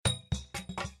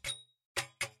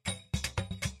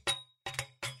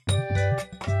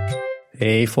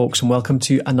Hey folks, and welcome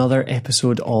to another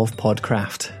episode of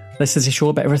Podcraft. This is a show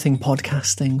about everything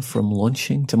podcasting, from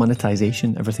launching to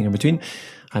monetization, everything in between.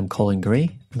 I'm Colin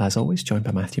Gray, and as always, joined by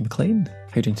Matthew McLean. How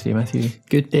are you doing today, Matthew?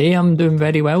 Good day, I'm doing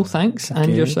very well, thanks.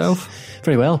 And yourself?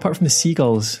 Very well, apart from the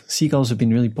seagulls. Seagulls have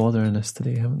been really bothering us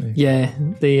today, haven't they? Yeah,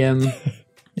 they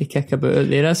kick about out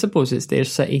there. I suppose it's their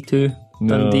city too,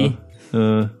 Dundee.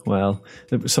 Well,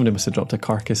 somebody must have dropped a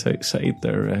carcass outside.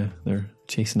 They're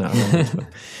chasing it around. But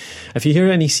if you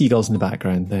hear any seagulls in the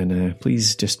background, then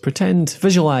please just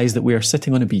visualise that we are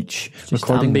sitting on a beach just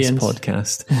recording ambience. This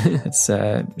podcast.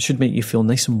 It should make you feel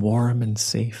nice and warm and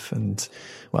safe. And,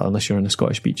 well, unless you're on a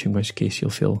Scottish beach, in which case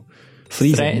you'll feel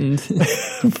freezing.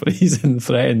 Threatened.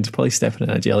 Threatened, probably stepping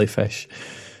in a jellyfish.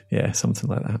 Yeah, something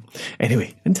like that.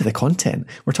 Anyway, into the content.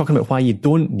 We're talking about why you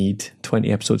don't need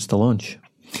 20 episodes to launch.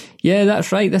 Yeah,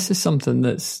 that's right. This is something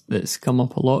that's come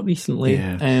up a lot recently.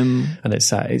 Yeah. And it's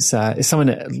something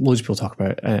that loads of people talk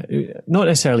about. Not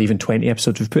necessarily even 20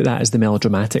 episodes. We've put that as the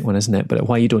melodramatic one, isn't it? But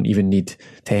why you don't even need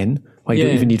 10? Why you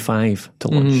don't even need 5 to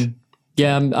launch? Mm-hmm.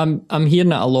 Yeah, I'm hearing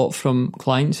that a lot from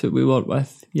clients that we work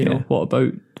with. You know, what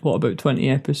about 20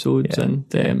 episodes? Yeah.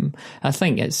 And I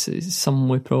think it's something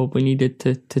we probably needed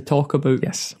to talk about.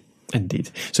 Yes.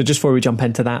 Indeed. So just before we jump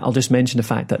into that, I'll just mention the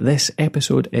fact that this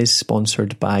episode is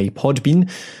sponsored by Podbean.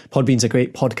 Podbean's a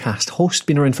great podcast host,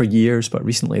 been around for years, but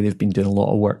recently they've been doing a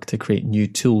lot of work to create new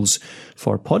tools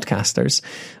for podcasters.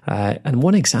 And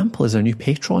one example is their new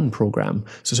Patreon program.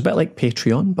 So it's a bit like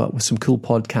Patreon, but with some cool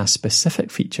podcast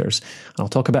specific features. And I'll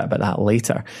talk a bit about that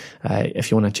later.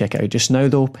 If you want to check it out just now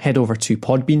though, head over to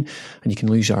Podbean and you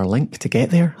can use our link to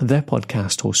get there,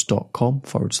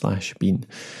 thepodcasthost.com/bean.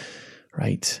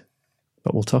 Right.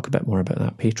 But we'll talk a bit more about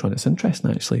that Patreon. It's interesting,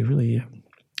 actually, really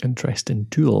interesting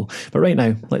tool. But right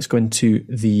now, let's go into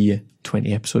the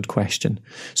 20 episode question.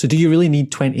 So do you really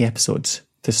need 20 episodes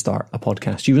to start a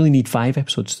podcast? Do you really need 5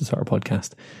 episodes to start a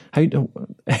podcast? How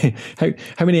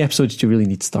many episodes do you really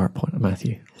need to start,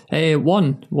 Matthew?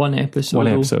 One episode. One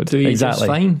episode, exactly.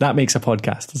 Fine. That makes a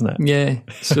podcast, doesn't it? Yeah.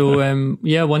 So,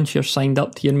 once you're signed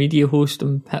up to your media host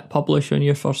and hit publish on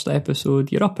your first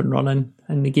episode, you're up and running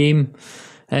in the game.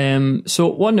 So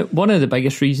one of the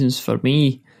biggest reasons for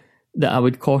me that I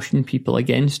would caution people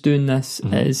against doing this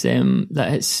is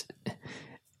that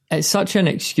it's such an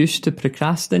excuse to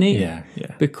procrastinate. Yeah.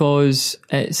 Because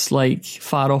it's like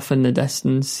far off in the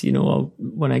distance, you know,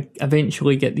 when I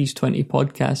eventually get these 20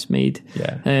 podcasts made.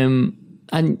 Yeah.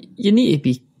 And you need to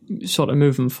be sort of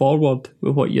moving forward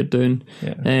with what you're doing.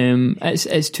 Yeah.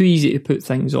 It's too easy to put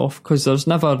things off because there's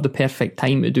never the perfect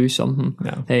time to do something.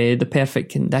 No. The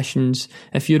perfect conditions.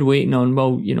 If you're waiting on,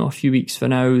 well, you know, a few weeks for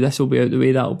now, this will be out the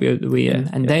way, that'll be out the way,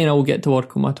 and then I'll get to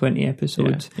work on my 20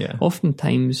 episodes. Yeah.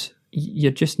 Oftentimes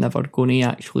you're just never going to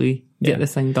actually get the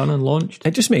thing done and launched.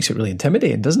 It just makes it really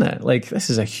intimidating, doesn't it? Like, this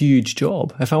is a huge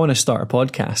job. If I want to start a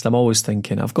podcast, I'm always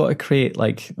thinking I've got to create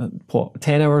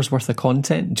 10 hours worth of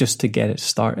content just to get it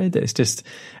started. It's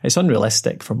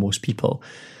unrealistic for most people.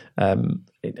 We'll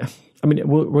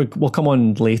come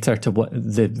on later to what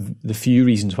the few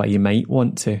reasons why you might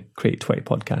want to create 20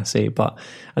 podcasts,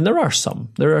 and there are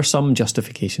some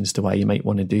justifications to why you might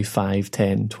want to do 5,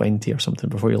 10, 20 or something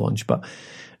before you launch, but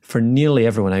for nearly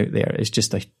everyone out there, it's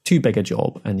just too big a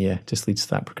job, and just leads to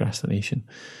that procrastination.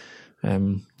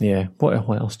 What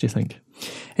else do you think?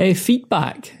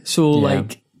 Feedback. So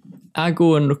I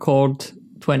go and record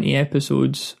 20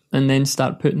 episodes and then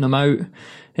start putting them out.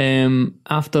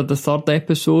 After the third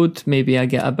episode, maybe I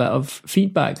get a bit of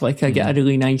feedback, like I get a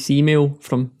really nice email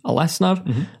from a listener.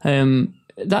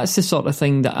 That's the sort of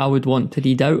thing that I would want to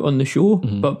read out on the show,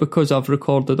 but because I've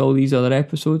recorded all these other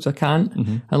episodes, I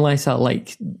can't, unless I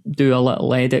do a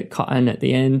little edit cut in at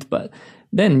the end. But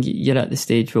then you're at the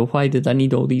stage, well, why did I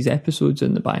need all these episodes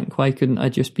in the bank? Why couldn't I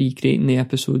just be creating the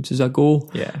episodes as I go?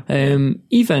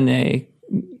 Even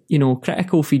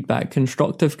critical feedback,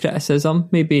 constructive criticism.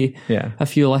 Maybe a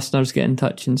few listeners get in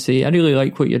touch and say, I really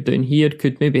like what you're doing here.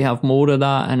 Could maybe have more of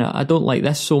that. And I don't like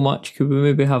this so much. Could we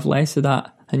maybe have less of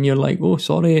that? And you're like, oh,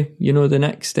 sorry, the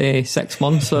next 6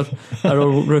 months are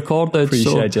recorded.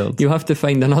 Pre-scheduled. So you have to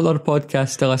find another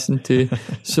podcast to listen to.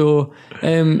 So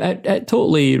it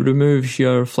totally removes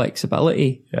your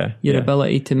flexibility, your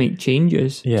ability to make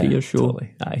changes to your show.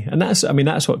 Totally. Aye. And that's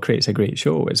what creates a great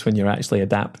show, is when you're actually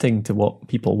adapting to what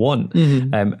people want.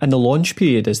 And the launch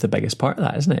period is the biggest part of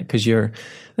that, isn't it? Because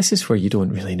this is where you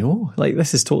don't really know.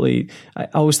 This is totally, I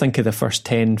always think of the first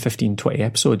 10, 15, 20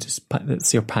 episodes,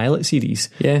 it's your pilot series.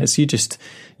 Yeah. It's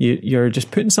you're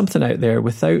just putting something out there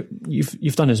without,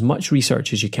 you've done as much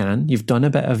research as you can. You've done a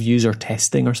bit of user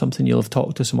testing or something. You'll have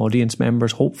talked to some audience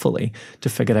members, hopefully, to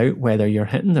figure out whether you're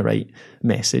hitting the right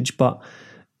message. But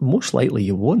most likely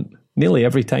you won't. Nearly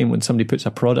every time when somebody puts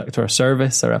a product or a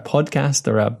service or a podcast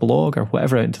or a blog or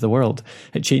whatever out into the world,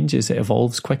 it changes, it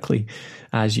evolves quickly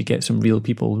as you get some real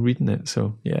people reading it.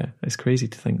 So yeah, it's crazy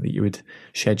to think that you would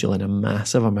schedule in a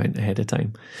massive amount ahead of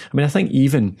time. I mean, I think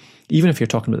even if you're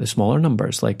talking about the smaller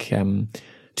numbers, like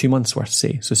 2 months worth,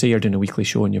 say you're doing a weekly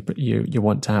show and you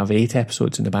want to have 8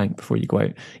 episodes in the bank before you go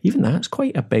out, even that's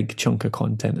quite a big chunk of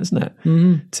content, isn't it?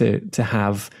 Mm-hmm. To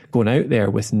have going out there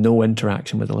with no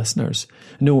interaction with the listeners,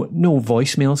 no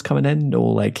voicemails coming in, no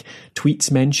like tweets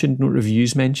mentioned, no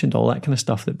reviews mentioned, all that kind of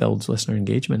stuff that builds listener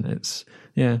engagement. It's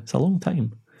a long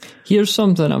time. Here's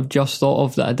something I've just thought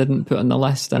of that I didn't put on the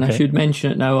list, and I should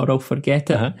mention it now or I'll forget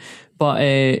it. Uh-huh. But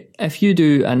if you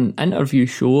do an interview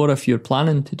show, or if you're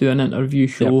planning to do an interview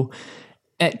show,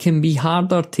 it can be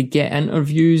harder to get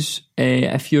interviews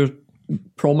if you're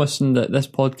promising that this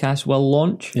podcast will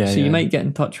launch. You might get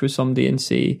in touch with somebody and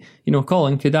say,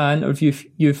 Colin, could I interview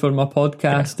you for my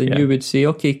podcast? And you would say,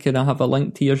 okay, can I have a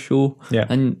link to your show?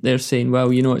 And they're saying,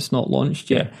 well, it's not launched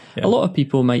yet. A lot of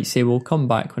people might say, well, come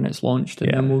back when it's launched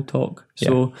and then we'll talk.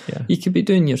 So you could be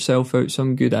doing yourself out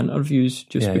some good interviews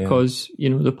just because,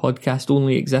 the podcast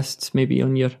only exists maybe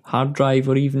on your hard drive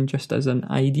or even just as an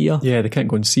idea. Yeah, they can't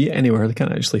go and see it anywhere. They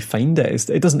can't actually find it.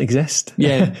 It doesn't exist.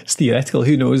 Yeah. It's theoretical.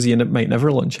 Who knows? You might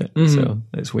never launch it. Mm-hmm. So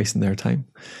it's wasting their time.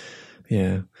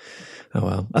 Yeah. Oh,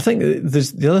 well. I think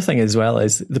there's the other thing as well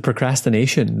is the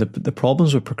procrastination. The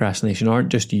problems with procrastination aren't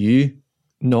just you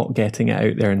not getting it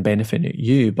out there and benefiting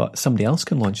you, but somebody else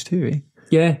can launch too, eh?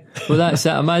 Yeah, well, that's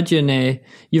it. Imagine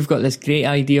you've got this great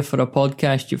idea for a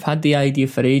podcast. You've had the idea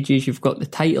for ages. You've got the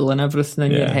title and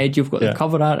everything in your head. You've got the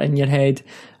cover art in your head.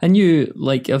 And you,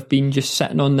 have been just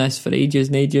sitting on this for ages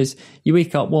and ages. You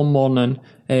wake up one morning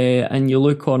and you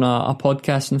look on a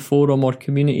podcasting forum or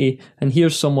community, and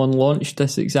here's someone launched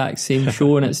this exact same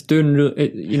show, and it's doing,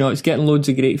 it's getting loads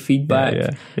of great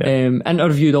feedback.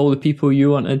 Interviewed all the people you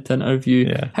wanted to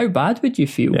interview. How bad would you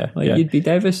feel? You'd be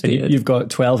devastated. And you've got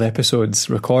 12 episodes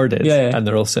recorded, and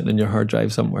they're all sitting in your hard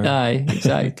drive somewhere. Aye,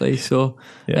 exactly. So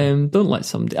don't let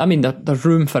somebody. I mean, there's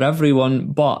room for everyone,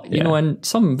 but in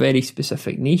some very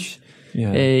specific niche.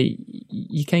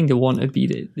 You kind of want to be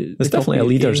the There's definitely a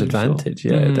leader's advantage.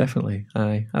 So. Definitely.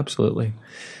 Aye, absolutely.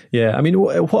 Yeah, I mean,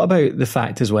 what about the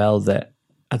fact as well that,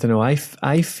 I don't know,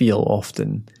 I feel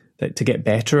often that to get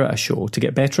better at a show, to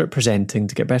get better at presenting,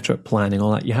 to get better at planning,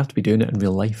 all that, you have to be doing it in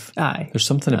real life. Aye. There's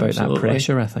something about that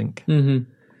pressure, I think.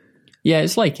 Mm-hmm. Yeah,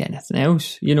 it's like anything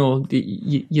else. You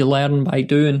learn by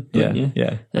doing, don't you?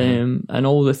 Yeah. And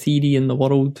all the theory in the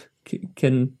world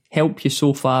can help you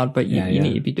so far, but you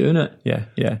need to be doing it.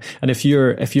 Yeah. And if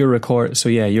you're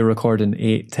recording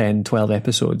 8, 10, 12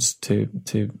 episodes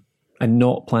and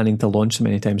not planning to launch them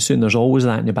anytime soon, there's always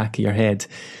that in the back of your head.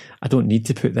 I don't need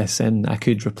to put this in. I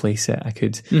could replace it.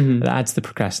 It adds to the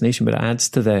procrastination, but it adds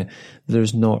to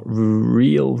there's not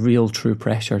real true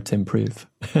pressure to improve.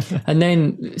 And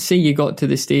then say you got to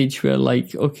the stage where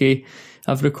okay,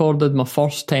 I've recorded my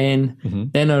first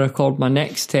 10, then I record my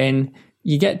next 10.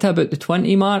 You get to about the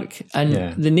 20 mark,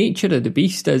 and the nature of the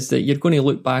beast is that you're going to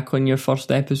look back on your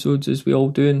first episodes, as we all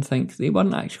do, and think they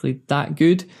weren't actually that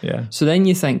good. Yeah. So then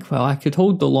you think, well, I could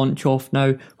hold the launch off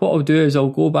now. What I'll do is I'll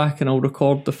go back and I'll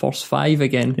record the first 5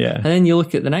 again. Yeah. And then you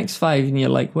look at the next 5 and you're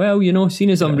like, well,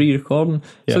 seeing as I'm re-recording.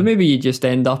 Yeah. So maybe you just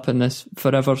end up in this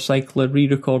forever cycle of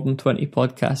re-recording 20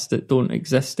 podcasts that don't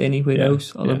exist anywhere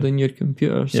else other than your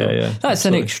computer. So that's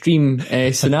an extreme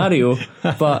scenario,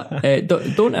 but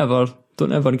don't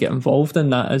ever get involved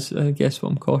in that, is I guess what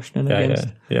I'm cautioning against.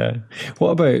 Yeah. What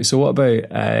about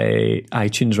iTunes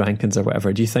rankings or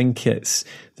whatever? Do you think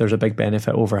there's a big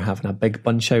benefit over having a big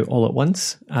bunch out all at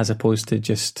once as opposed to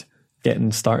just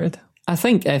getting started? I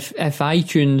think if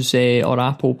iTunes or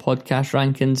Apple podcast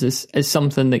rankings is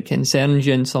something that concerns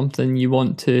you and something you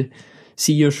want to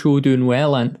see your show doing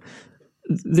well in,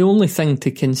 the only thing to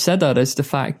consider is the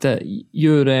fact that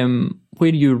your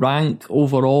where you rank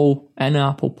overall in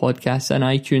Apple Podcasts and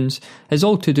iTunes is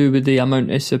all to do with the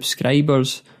amount of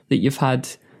subscribers that you've had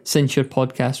since your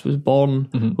podcast was born.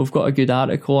 Mm-hmm. We've got a good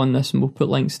article on this and we'll put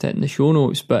links to it in the show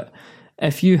notes. But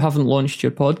if you haven't launched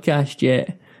your podcast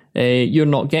yet, you're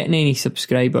not getting any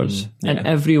subscribers. And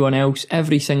everyone else,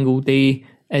 every single day,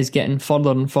 is getting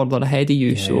further and further ahead of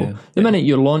you. The minute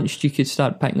you're launched, you could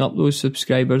start picking up those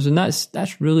subscribers, and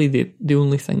that's really the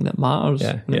only thing that matters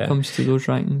when it comes to those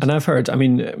rankings. And I've heard, I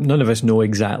mean, none of us know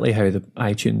exactly how the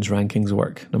iTunes rankings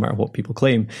work, no matter what people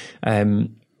claim.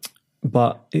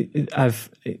 But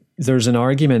there's an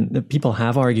argument that people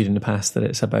have argued in the past that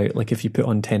it's about, like, if you put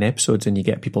on 10 episodes and you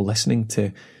get people listening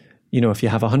to, if you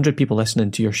have 100 people listening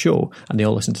to your show and they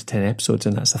all listen to 10 episodes,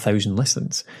 and that's 1,000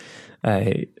 listens.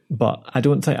 But I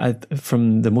don't think,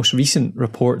 from the most recent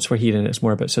reports we're hearing, it's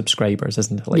more about subscribers,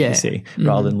 isn't it? Like you say,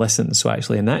 rather than listens. So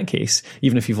actually, in that case,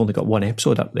 even if you've only got one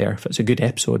episode up there, if it's a good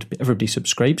episode, everybody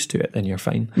subscribes to it, then you're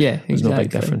fine. Yeah, There's no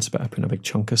big difference about putting a big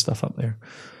chunk of stuff up there.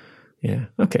 Yeah.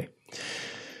 Okay.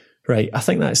 Right. I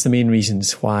think that's the main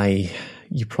reasons why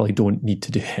you probably don't need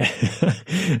to do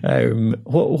it.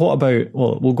 What about,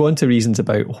 well, we'll go into reasons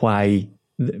about why.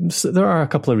 So there are a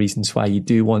couple of reasons why you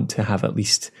do want to have at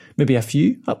least maybe a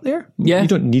few up there. Yeah. You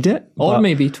don't need it. Or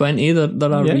maybe 20.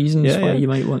 There are reasons why you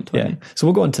might want 20. Yeah. So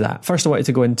we'll go on to that. First, I wanted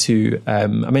to go into, I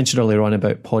mentioned earlier on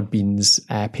about Podbean's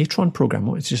Patreon program. I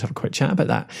wanted to just have a quick chat about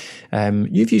that.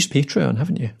 You've used Patreon,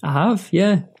 haven't you? I have,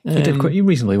 yeah. You did quite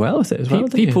reasonably well with it as well,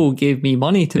 didn't you? People gave me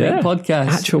money to make podcasts.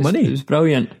 Actual money. It was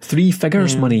brilliant. 3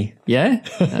 figures money. Yeah,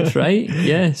 that's right.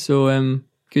 Yeah, so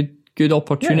good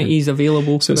opportunities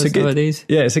available for us nowadays.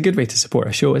 Yeah, it's a good way to support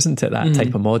a show, isn't it? That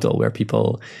type of model where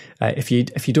people, if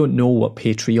you don't know what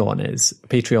Patreon is,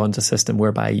 Patreon's a system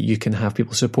whereby you can have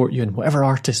people support you in whatever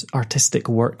artistic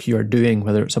work you're doing,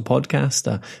 whether it's a podcast,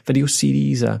 a video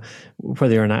series,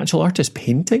 whether you're an actual artist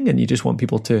painting and you just want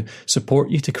people to support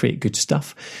you to create good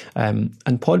stuff. And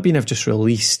Podbean have just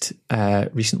released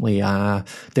recently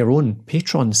their own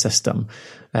patron system.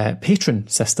 Patron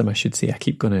system, I should say. I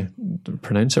keep going to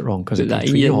pronounce it wrong because it's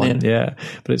Patreon. Yeah,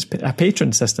 but it's a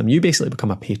patron system. You basically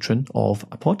become a patron of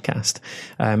a podcast.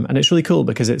 And it's really cool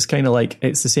because it's kind of like,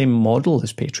 it's the same model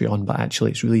as Patreon, but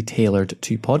actually it's really tailored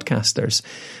to podcasters.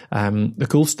 The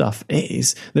cool stuff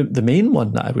is, the main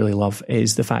one that I really love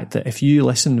is the fact that if you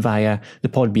listen via the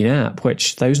Podbean app,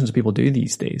 which thousands of people do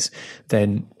these days,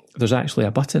 then there's actually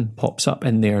a button pops up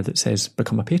in there that says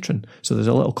become a patron. So there's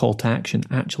a little call to action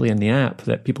actually in the app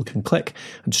that people can click,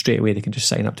 and straight away they can just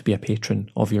sign up to be a patron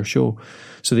of your show.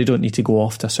 So they don't need to go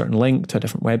off to a certain link to a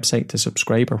different website to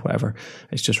subscribe or whatever.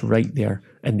 It's just right there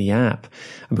in the app.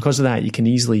 And because of that, you can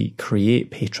easily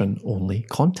create patron-only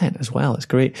content as well. It's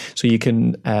great. So you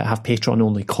can have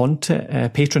patron-only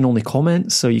content, patron-only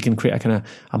comments. So you can create a kind of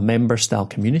a member-style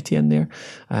community in there.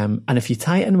 And if you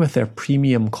tie it in with their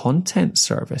premium content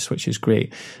service, which is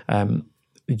great,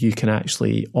 you can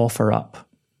actually offer up,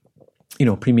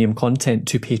 premium content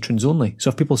to patrons only. So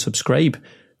if people subscribe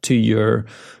to your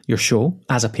show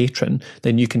as a patron,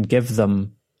 then you can give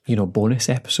them, bonus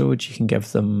episodes. You can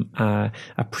give them a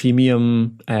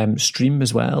premium stream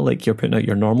as well. Like you're putting out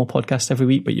your normal podcast every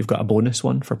week, but you've got a bonus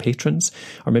one for patrons.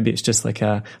 Or maybe it's just like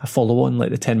a follow-on,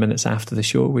 like the 10 minutes after the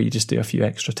show where you just do a few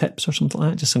extra tips or something like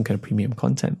that, just some kind of premium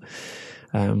content.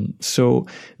 So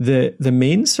the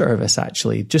main service,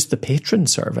 actually, just the patron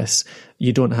service,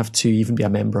 you don't have to even be a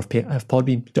member of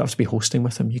Podbean. You don't have to be hosting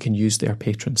with them. You can use their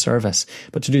patron service.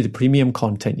 But to do the premium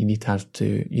content, you need to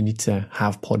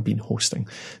have Podbean hosting.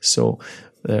 So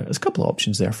there's a couple of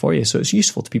options there for you. So it's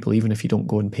useful to people even if you don't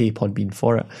go and pay Podbean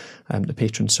for it. The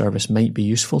patron service might be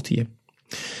useful to you.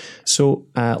 So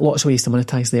lots of ways to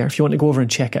monetize there. If you want to go over and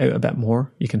check it out a bit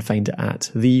more, you can find it at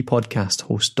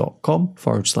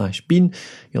thepodcasthost.com/Bean.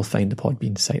 You'll find the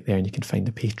Podbean site there and you can find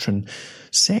the patron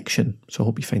section. So I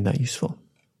hope you find that useful.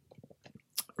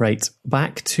 Right,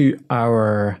 back to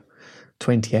our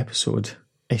 20 episode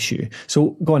issue.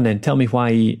 So go on then, tell me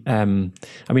why,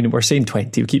 we're saying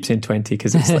 20, we keep saying 20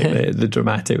 because it's like the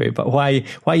dramatic way, but why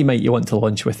might you want to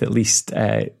launch with at least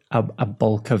a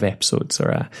bulk of episodes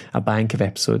or a bank of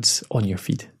episodes on your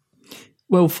feed?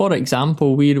 Well, for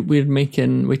example, we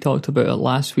talked about it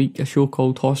last week, a show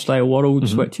called Hostile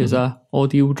Worlds, which is a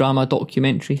audio drama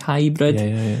documentary hybrid.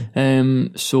 Yeah.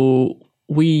 So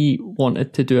we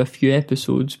wanted to do a few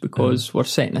episodes because we're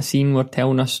setting a scene, we're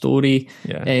telling a story.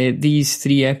 Yeah. These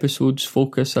 3 episodes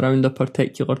focus around a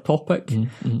particular topic.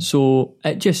 So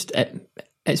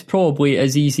it's probably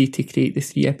as easy to create the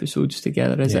 3 episodes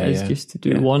together as it is just to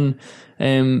do one.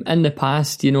 In the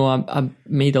past, I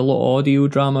made a lot of audio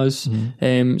dramas,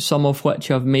 some of which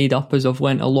I've made up as I've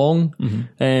went along.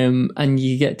 And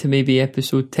you get to maybe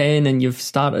episode 10 and you've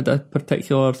started a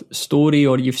particular story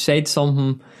or you've said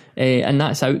something, and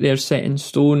that's out there set in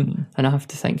stone, and I have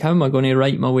to think, how am I going to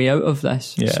write my way out of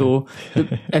this? Yeah. So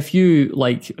if you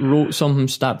wrote something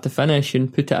start to finish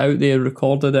and put it out there,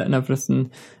 recorded it and everything,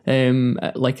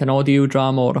 like an audio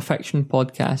drama or a fiction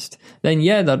podcast, then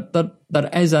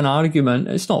there is an argument.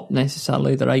 It's not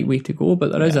necessarily the right way to go,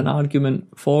 but there is an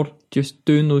argument for just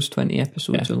doing those 20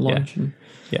 episodes and launching.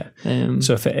 Yeah.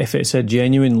 So if it's a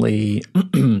genuinely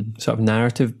sort of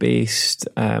narrative based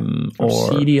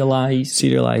or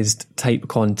serialized type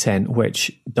content,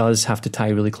 which does have to tie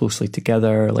really closely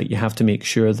together, like you have to make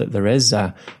sure that there is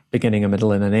a beginning, a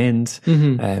middle, and an end,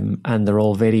 and they're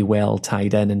all very well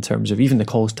tied in terms of even the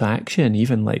calls to action,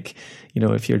 even like, you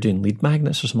know, if you're doing lead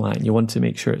magnets or something like that, you want to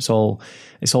make sure it's all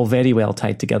very well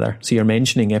tied together. So you're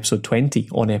mentioning episode 20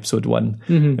 on episode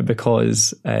 1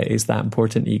 because it's that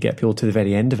important that you get people to the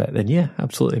very end of it, then yeah,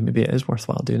 absolutely, maybe it is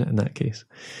worthwhile doing it in that case.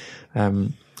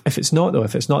 If it's not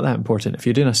that important, if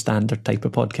you're doing a standard type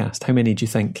of podcast, how many do you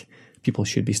think people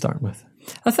should be starting with?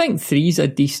 I think 3 is a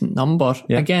decent number.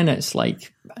 Yeah. Again, it's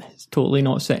totally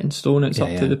not set in stone. It's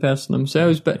up to the person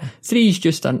themselves. But 3 is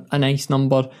just a nice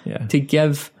number to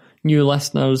give new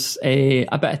listeners a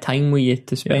bit of time with you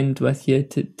to spend with you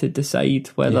to decide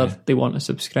whether they want to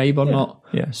subscribe or not.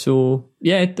 Yeah. So,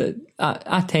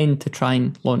 I tend to try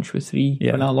and launch with 3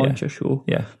 when I launch a show.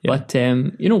 Yeah. But,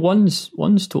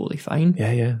 one's totally fine.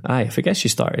 Yeah. Aye, if it gets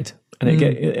you started.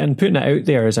 And putting it out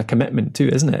there is a commitment too,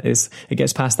 isn't it? It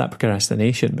gets past that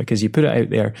procrastination because you put it out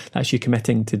there, that's you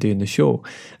committing to doing the show.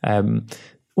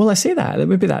 Well, I say that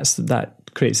maybe that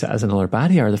creates it as another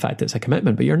barrier, the fact that it's a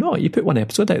commitment, but you're not. You put one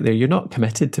episode out there, you're not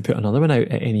committed to put another one out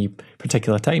at any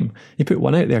particular time. You put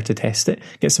one out there to test it,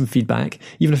 get some feedback,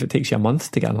 even if it takes you a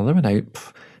month to get another one out.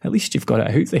 At least you've got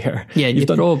it out there. Yeah, you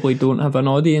probably don't have an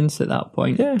audience at that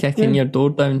point kicking your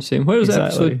door down saying, where's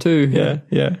episode 2?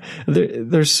 Yeah.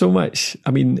 There's so much,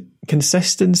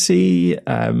 consistency,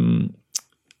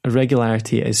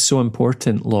 regularity is so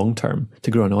important long term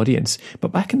to grow an audience.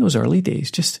 But back in those early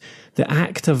days, just the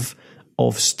act of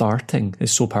starting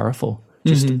is so powerful.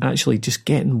 Actually just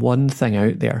getting one thing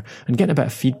out there and getting a bit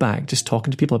of feedback, just talking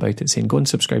to people about it, saying, go and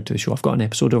subscribe to the show. I've got an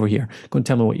episode over here. Go and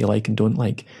tell me what you like and don't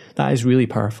like. That is really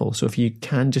powerful. So if you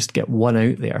can just get one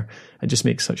out there, it just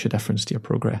makes such a difference to your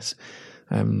progress.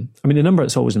 The number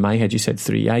that's always in my head, you said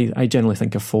 3. I generally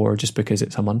think of 4 just because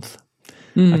it's a month.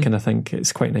 I kind of think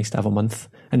it's quite nice to have a month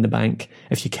in the bank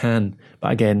if you can.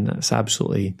 But again, that's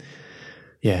absolutely...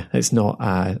 Yeah, it's not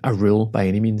a rule by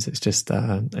any means. It's just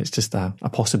a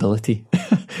possibility.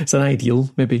 It's an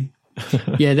ideal, maybe.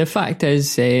 Yeah, the fact is,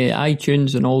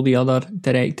 iTunes and all the other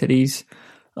directories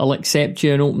will accept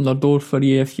you and open their door for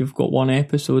you if you've got one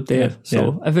episode there.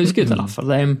 If it's good enough for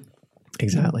them.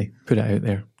 Exactly. Put it out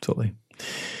there. Totally.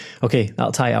 Okay,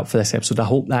 that'll tie it up for this episode. I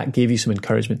hope that gave you some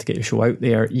encouragement to get your show out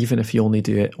there, even if you only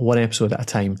do it one episode at a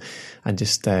time and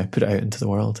just put it out into the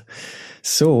world.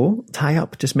 So, tie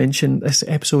up, just mention this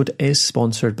episode is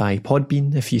sponsored by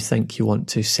Podbean. If you think you want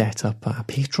to set up a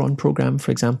Patreon program,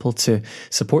 for example, to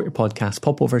support your podcast,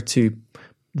 pop over to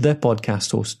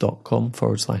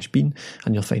thepodcasthost.com/bean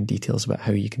and you'll find details about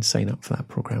how you can sign up for that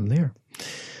program there.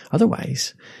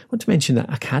 Otherwise, I want to mention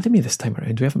that Academy this time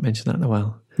around. We haven't mentioned that in a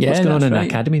while. What's going on in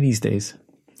Academy these days?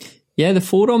 Yeah, the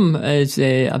forum is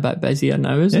a bit busier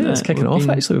now, isn't it? Yeah, it's kicking off,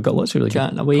 actually. We've got lots of really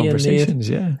good conversations.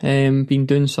 Been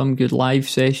doing some good live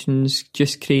sessions,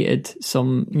 just created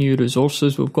some new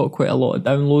resources. We've got quite a lot of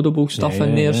downloadable stuff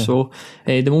in there. So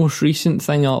the most recent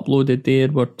thing I uploaded there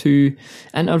were 2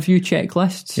 interview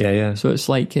checklists. So it's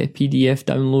like a PDF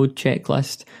download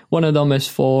checklist. One of them is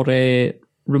for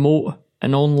remote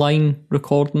and online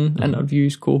recording,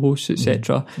 interviews, co-hosts,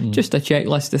 etc. Just a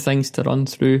checklist of things to run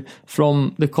through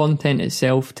from the content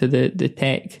itself to the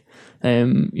tech,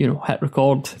 hit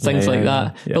record, things like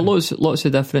that. But lots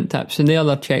of different tips. And the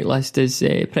other checklist is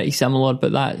pretty similar,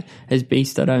 but that is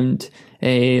based around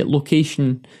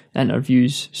location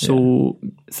interviews. So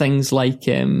things like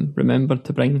remember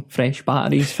to bring fresh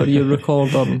batteries for your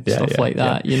recorder and stuff like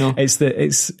that. You know,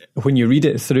 it's when you read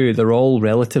it through, they're all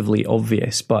relatively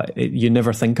obvious, but you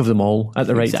never think of them all at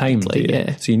the right time. Do you?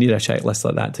 Yeah. So you need a checklist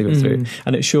like that to go through,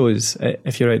 and it shows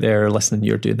if you're out there listening,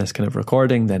 you're doing this kind of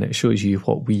recording, then it shows you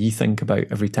what we think about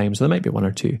every time. So there might be 1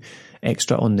 or 2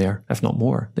 extra on there, if not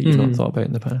more, that you've not thought about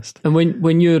in the past. And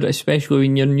especially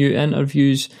when you're new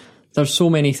interviews, there's so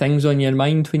many things on your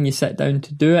mind when you sit down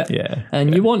to do it.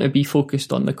 You want to be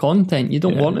focused on the content. You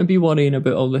don't want to be worrying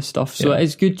about all this stuff. So it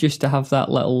is good just to have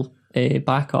that little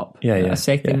backup, a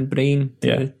second brain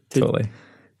to totally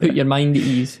put your mind at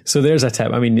ease. So there's a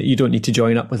tip. You don't need to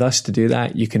join up with us to do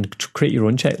that. You can create your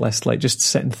own checklist, like just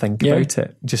sit and think about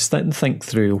it. Just sit and think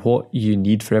through what you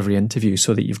need for every interview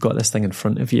so that you've got this thing in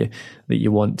front of you that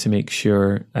you want to make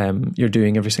sure you're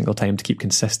doing every single time to keep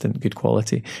consistent, good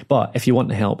quality. But if you want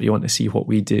to help, you want to see what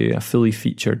we do, a fully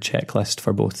featured checklist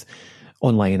for both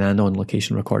online and on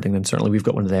location recording, then certainly we've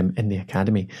got one of them in the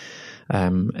Academy.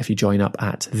 If you join up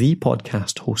at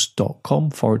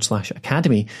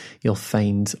thepodcasthost.com/academy, you'll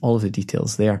find all of the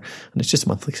details there. And it's just a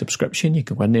monthly subscription. You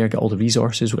can go in there, get all the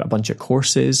resources. We've got a bunch of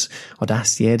courses,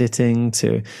 Audacity editing,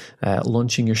 to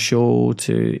launching your show,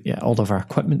 to all of our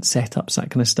equipment setups, that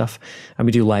kind of stuff. And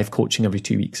we do live coaching every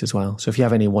 2 weeks as well. So if you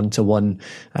have any one-to-one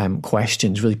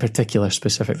questions, really particular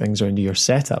specific things around your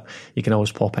setup, you can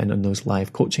always pop in on those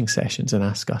live coaching sessions and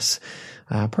ask us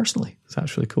personally. So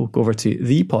that's really cool. Go over to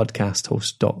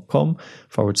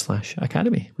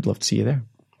thepodcasthost.com/academy. We'd love to see you there.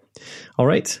 All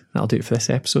right, that'll do it for this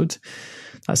episode.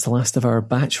 That's the last of our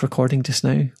batch recording just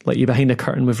now. Let you behind the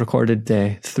curtain, we've recorded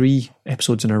 3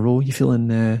 episodes in a row. You feeling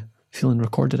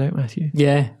recorded out, Matthew?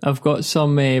 Yeah, I've got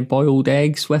some boiled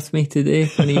eggs with me today.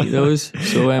 When I eat those,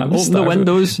 so open the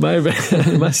windows.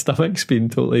 My stomach's been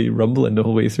totally rumbling the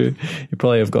whole way through. You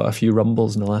probably have got a few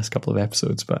rumbles in the last couple of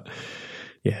episodes, but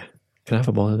yeah. Can I have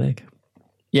a boiled egg?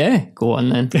 Yeah, go on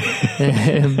then.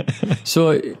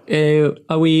 So,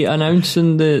 are we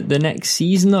announcing the next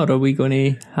season, or are we going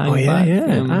to hang back?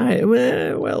 Yeah.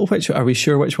 Well, are we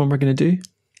sure which one we're going to do?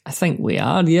 I think we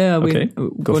are. Yeah, we're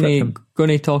going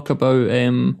to talk about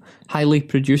highly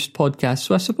produced podcasts.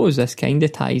 So I suppose this kind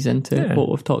of ties into what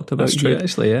we've talked about. That's true, here.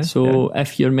 actually. Yeah. So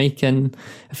if you're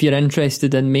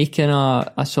interested in making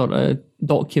a sort of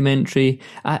documentary,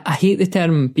 I hate the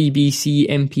term BBC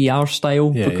NPR style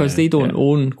because they don't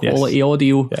own quality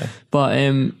audio. Yeah. But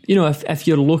if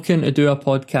you're looking to do a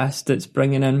podcast that's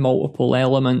bringing in multiple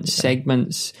elements,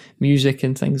 segments, music,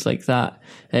 and things like that,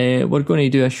 we're going to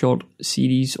do a short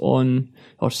series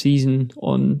season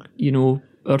on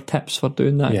our tips for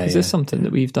doing that, because it's something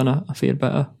that we've done a fair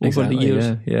bit of over the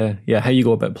years. Yeah. How you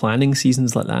go about planning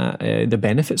seasons like that, the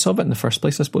benefits of it in the first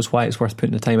place, I suppose, why it's worth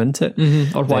putting the time into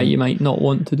it, or why you might not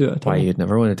want to do it at all. Why you'd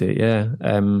never want to do it,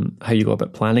 how you go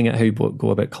about planning it, how you go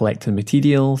about collecting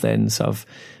material, then sort of,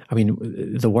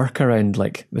 the work around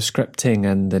like the scripting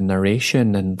and the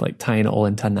narration and like tying it all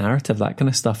into a narrative, that kind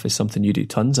of stuff is something you do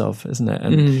tons of, isn't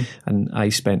it? And I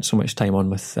spent so much time on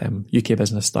with UK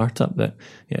Business Startup that,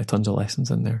 tons of lessons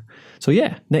in there. So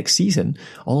next season,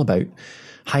 all about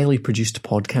highly produced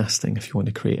podcasting. If you want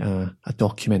to create a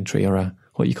documentary or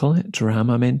what you call it?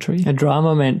 Drama-mentary? A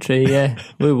drama-mentary, yeah.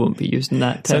 We won't be using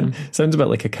that term. Sounds a bit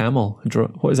like a camel.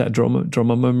 What is that?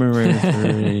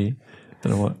 Drama-mentary?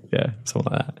 Don't know what,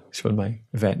 something like that. Showing my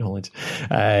vet knowledge.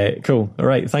 Cool. All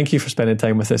right. Thank you for spending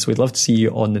time with us. We'd love to see you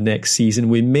on the next season.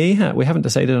 We haven't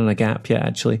decided on a gap yet,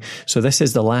 actually. So this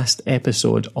is the last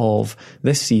episode of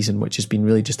this season, which has been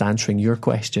really just answering your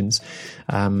questions.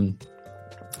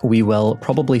 We will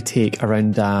probably take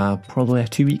around probably a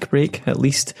 2-week break at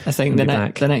least. I think the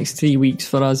next 3 weeks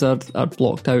for us are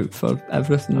blocked out for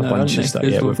everything. A bunch of stuff.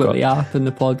 We've got the app and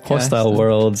the podcast. Hostile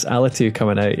Worlds, Alitu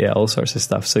coming out, all sorts of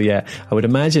stuff. So I would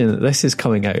imagine that this is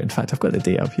coming out. In fact, I've got the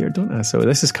date up here, don't I? So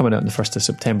this is coming out on the 1st of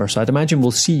September. So I'd imagine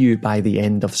we'll see you by the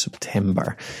end of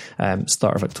September,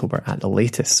 start of October at the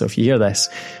latest. So if you hear this,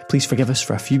 please forgive us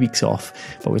for a few weeks off,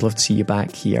 but we'd love to see you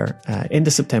back here end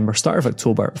of September, start of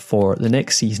October for the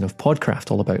next season of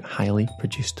Podcraft, all about highly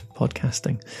produced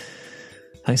podcasting.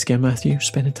 Thanks again, Matthew, for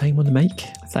spending time on the mic.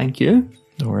 Thank you.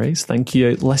 No worries. Thank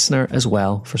you, listener, as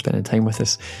well, for spending time with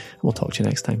us. We'll talk to you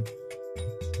next time.